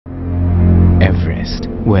Everest,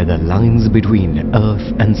 where the lines between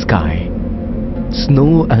earth and sky,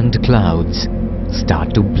 snow and clouds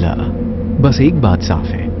start to blur. बस एक बात साफ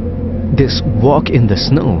है, this walk in the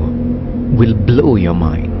snow will blow your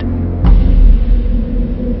mind.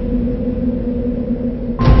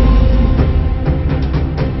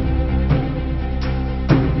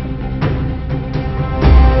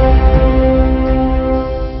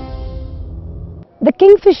 The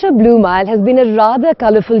Kingfisher Blue Mile has been a rather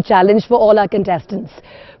colourful challenge for all our contestants.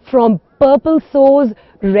 From purple sores,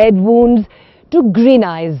 red wounds to green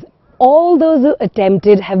eyes, all those who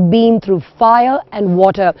attempted have been through fire and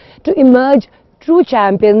water to emerge true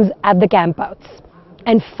champions at the campouts.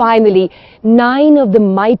 And finally, 9 of the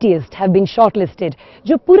mightiest have been shortlisted,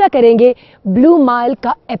 जो पूरा करेंगे Blue Mile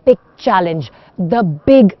का epic challenge, the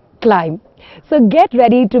big climb. So get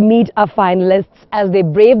ready to meet our finalists as they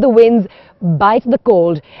brave the winds, bite the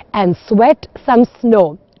cold and sweat some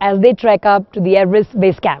snow as they trek up to the Everest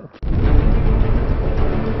base camp.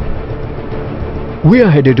 We are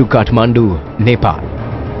headed to Kathmandu, Nepal.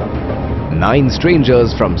 9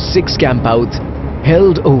 strangers from 6 campouts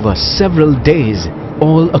held over several days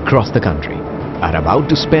all across the country are about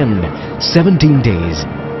to spend 17 days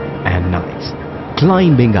and nights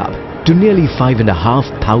climbing up to nearly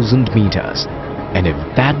 5,500 meters. And if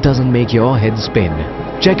that doesn't make your head spin,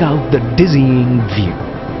 check out the dizzying view.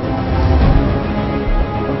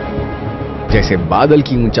 जैसे बादल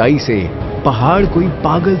की ऊंचाई से पहाड़ कोई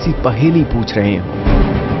पागल सी पहेली पूछ रहे हैं.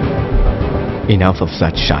 Enough of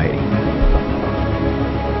such shairi.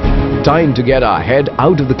 Time to get our head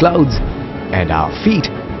out of the clouds and our feet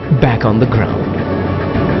back on the ground.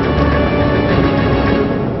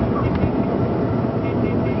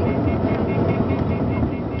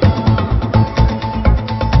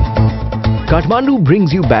 Kathmandu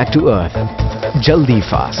brings you back to earth, jaldi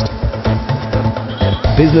fast.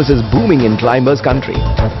 Business is booming in climbers' country.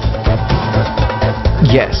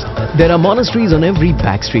 Yes, there are monasteries on every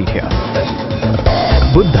back street here.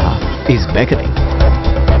 Buddha is beckoning,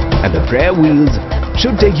 and the prayer wheels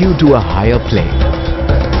should take you to a higher plane.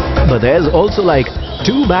 But there's also like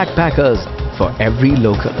 2 backpackers for every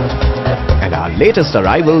local, and our latest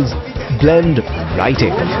arrivals blend right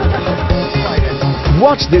in.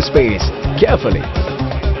 Watch this space carefully.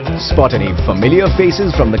 Spot any familiar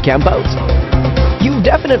faces from the campouts? You've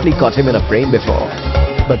definitely caught him in a frame before,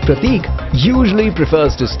 but Prateek usually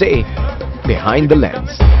prefers to stay behind the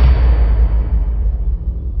lens.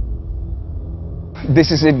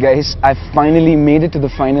 This is it, guys. I finally made it to the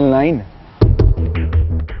final line.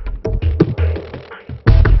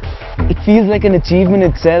 It feels like an achievement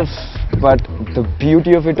itself, but the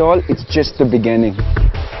beauty of it all, it's just the beginning.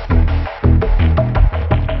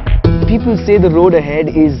 People say the road ahead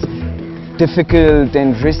is difficult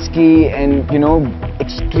and risky and, you know,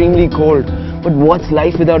 extremely cold. But what's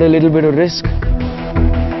life without a little bit of risk?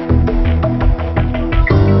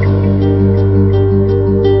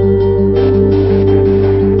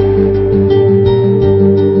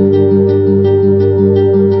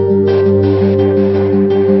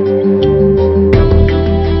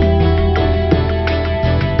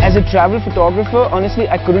 As a travel photographer, honestly,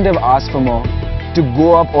 I couldn't have asked for more. To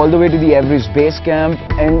go up all the way to the Everest base camp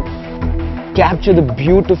and capture the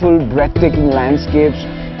beautiful, breathtaking landscapes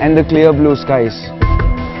and the clear blue skies.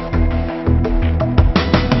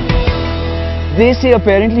 They say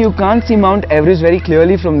apparently you can't see Mount Everest very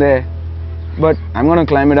clearly from there, but I'm gonna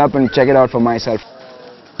climb it up and check it out for myself.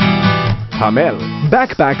 Hamel,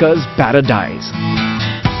 backpackers paradise.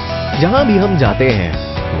 जहां भी हम जाते हैं,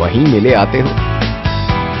 वहीं मिले आते हो.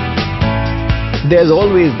 There's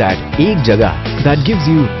always that एक जगह that gives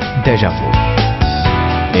you deja vu.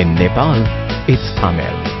 In Nepal, it's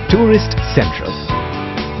Hamel, tourist central.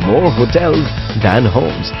 More hotels than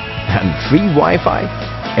homes and free Wi-Fi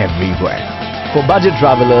everywhere. For budget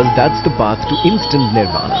travelers, that's the path to instant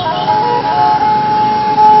nirvana.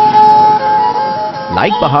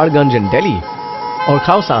 Like Paharganj in Delhi or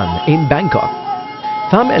Khausan in Bangkok,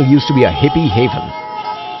 Hamel used to be a hippie haven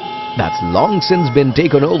that's long since been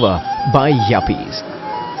taken over by yuppies.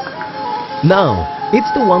 Now, it's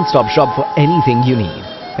the one-stop shop for anything you need,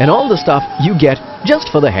 and all the stuff you get just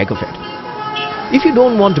for the heck of it. If you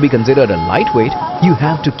don't want to be considered a lightweight, you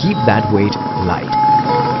have to keep that weight light.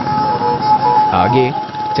 Aage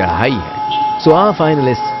chadhai hai. So our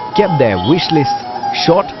finalists kept their wish lists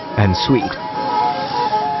short and sweet.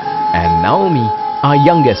 And Naomi, our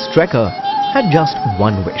youngest trekker, had just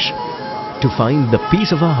one wish: to find the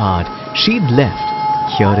piece of her heart she'd left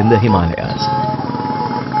here in the Himalayas.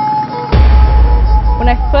 When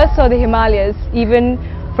I first saw the Himalayas, even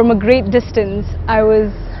from a great distance, I was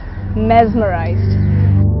mesmerized.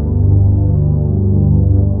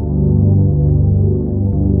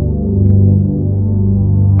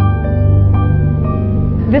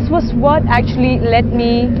 was what actually led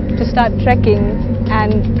me to start trekking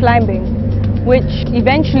and climbing, which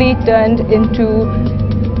eventually turned into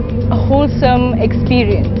a wholesome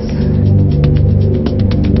experience.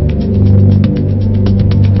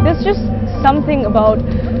 There's just something about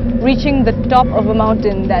reaching the top of a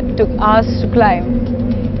mountain that took hours to climb.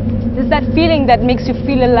 There's that feeling that makes you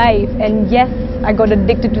feel alive, and yes, I got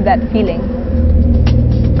addicted to that feeling.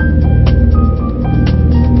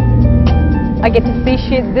 I get to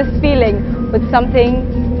satiate this feeling with something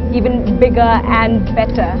even bigger and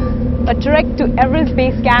better. A trek to Everest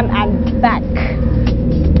Base Camp and back.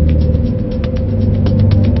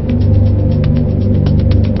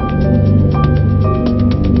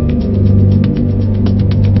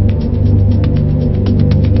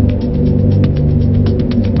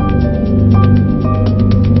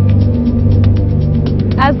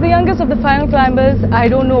 As the youngest of the final climbers, I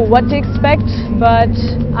don't know what to expect, but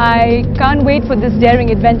I can't wait for this daring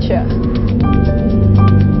adventure.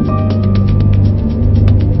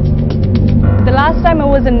 The last time I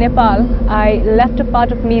was in Nepal, I left a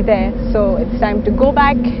part of me there, so it's time to go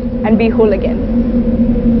back and be whole again.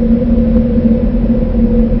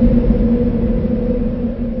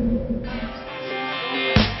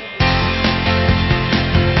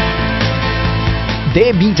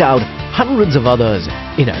 They beat out hundreds of others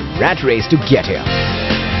in a rat race to get here.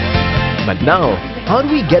 But now, how do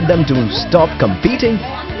we get them to stop competing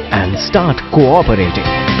and start cooperating?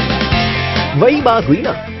 वही बात हुई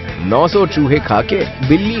ना, 900 चूहे खा के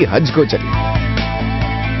बिल्ली हज को चली।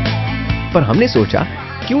 पर हमने सोचा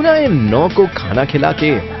क्यों ना इन 9 को खाना खिला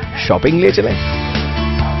के शॉपिंग ले चलें।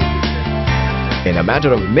 In a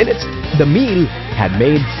matter of minutes, the meal had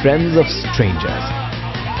made friends of strangers.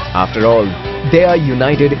 After all, they are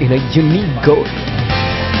united in a unique goal.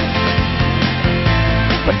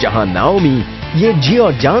 पर जहां नाओमी ये जी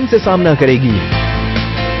और जान से सामना करेगी,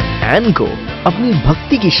 एन को अपनी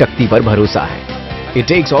भक्ति की शक्ति पर भरोसा है. It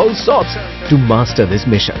takes all sorts to master this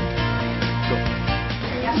mission.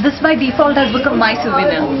 This by default has become my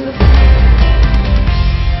souvenir.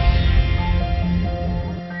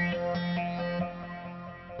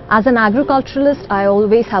 As an agriculturalist, I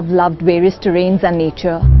always have loved various terrains and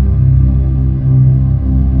nature.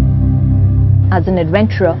 As an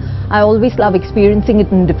adventurer, I always love experiencing it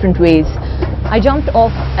in different ways. I jumped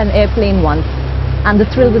off an airplane once, and the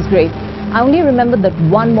thrill was great. I only remember that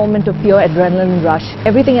one moment of pure adrenaline rush.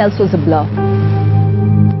 Everything else was a blur.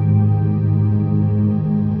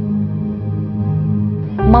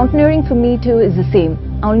 Mountaineering for me too is the same.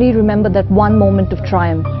 I only remember that one moment of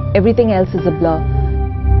triumph. Everything else is a blur.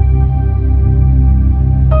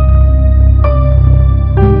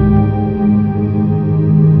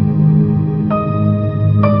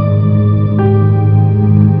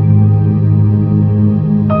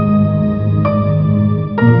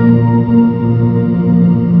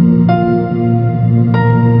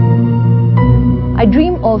 I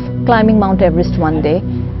dream of climbing Mount Everest one day,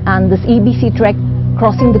 and this EBC trek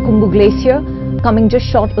crossing the Khumbu Glacier, coming just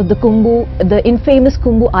short of the infamous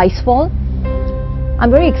Khumbu icefall.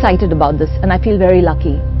 I'm very excited about this, and I feel very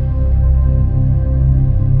lucky.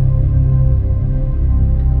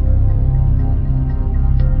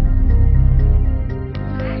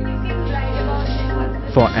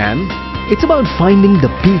 For Anne, it's about finding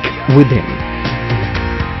the peak within.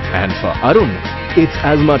 And for Arun, it's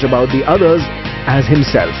as much about the others as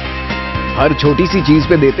himself. हर छोटी सी चीज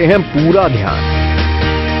पे देते हैं पूरा ध्यान,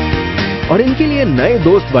 और इनके लिए नए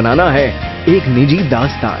दोस्त बनाना है एक निजी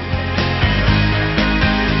दास्तान.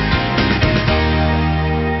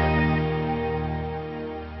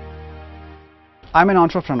 I'm an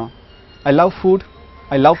entrepreneur. I love food,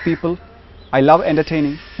 I love people, I love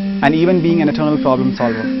entertaining, and even being an eternal problem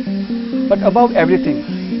solver. But above everything,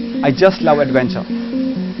 I just love adventure.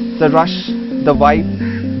 The rush, the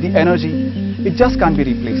vibe, the energy, it just can't be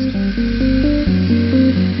replaced.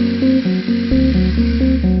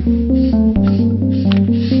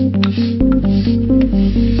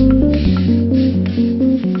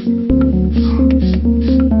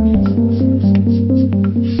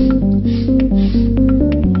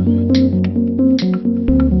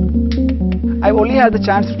 I've only had the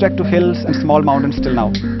chance to trek to hills and small mountains till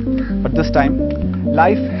now. But this time,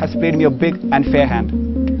 life has played me a big and fair hand.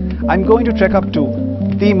 I'm going to trek up to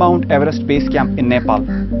the Mount Everest Base Camp in Nepal.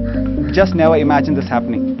 Just never imagined this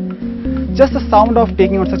happening. Just the sound of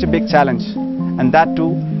taking on such a big challenge, and that too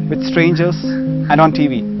with strangers and on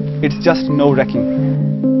TV. It's just nerve-wracking.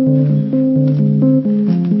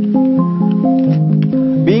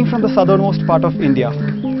 Being from the southernmost part of India,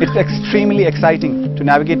 it's extremely exciting to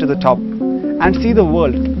navigate to the top and see the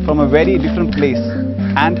world from a very different place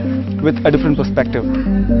and with a different perspective.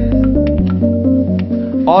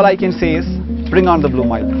 All I can say is, bring on the Blue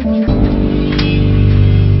Mile.